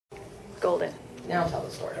golden. Now tell the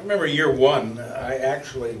story. I remember year one,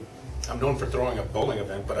 I'm known for throwing a bowling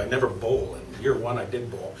event, but I never bowl. And year one I did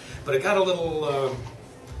bowl. But it got a little,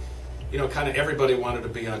 kind of everybody wanted to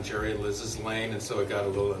be on Jerry and Liz's lane, and so it got a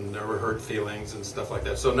little, and there were hurt feelings and stuff like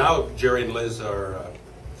that. So now Jerry and Liz are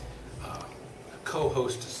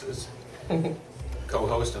co-hostesses,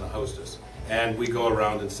 co-host and a hostess. And we go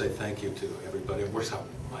around and say thank you to everybody. We're so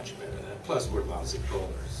much better than that. Plus, we're lousy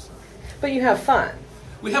bowlers. But you have fun.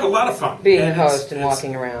 We have a lot of fun. Being a host and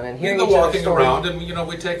walking around and hearing each other's walking stories. around, and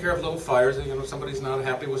we take care of little fires. And somebody's not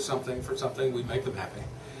happy with something for something, we make them happy.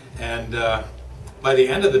 And by the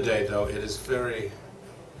end of the day, though, it is very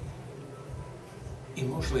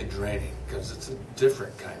emotionally draining because it's a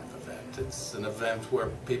different kind of event. It's an event where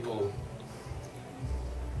people.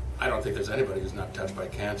 I don't think there's anybody who's not touched by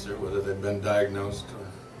cancer, whether they've been diagnosed or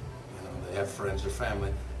they have friends or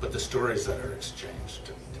family. But the stories that are exchanged,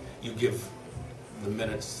 and you give the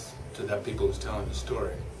minutes to that people who's telling the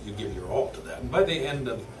story. You give your all to that, and by the end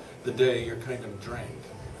of the day, you're kind of drained.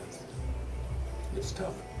 It's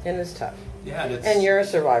tough. And it's tough. Yeah, and you're a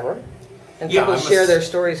survivor, and yeah, people share their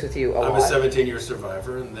stories with you a lot. I'm a 17-year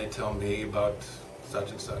survivor, and they tell me about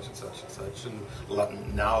such and such and such and such.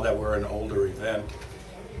 And now that we're an older event,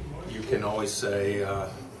 you can always say,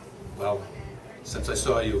 well, since I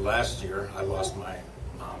saw you last year, I lost my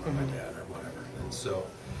mom or my dad or whatever. And so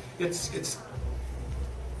it's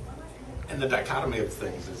and the dichotomy of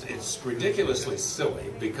things is it's ridiculously silly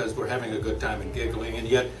because we're having a good time and giggling, and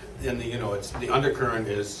yet it's the undercurrent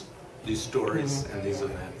is these stories and these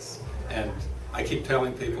events. And I keep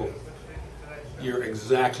telling people, you're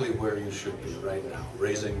exactly where you should be right now,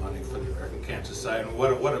 raising money for the American Cancer Society. And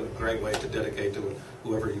what a great way to dedicate to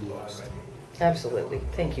whoever you lost. Absolutely.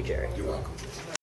 Thank you, Jerry. You're welcome.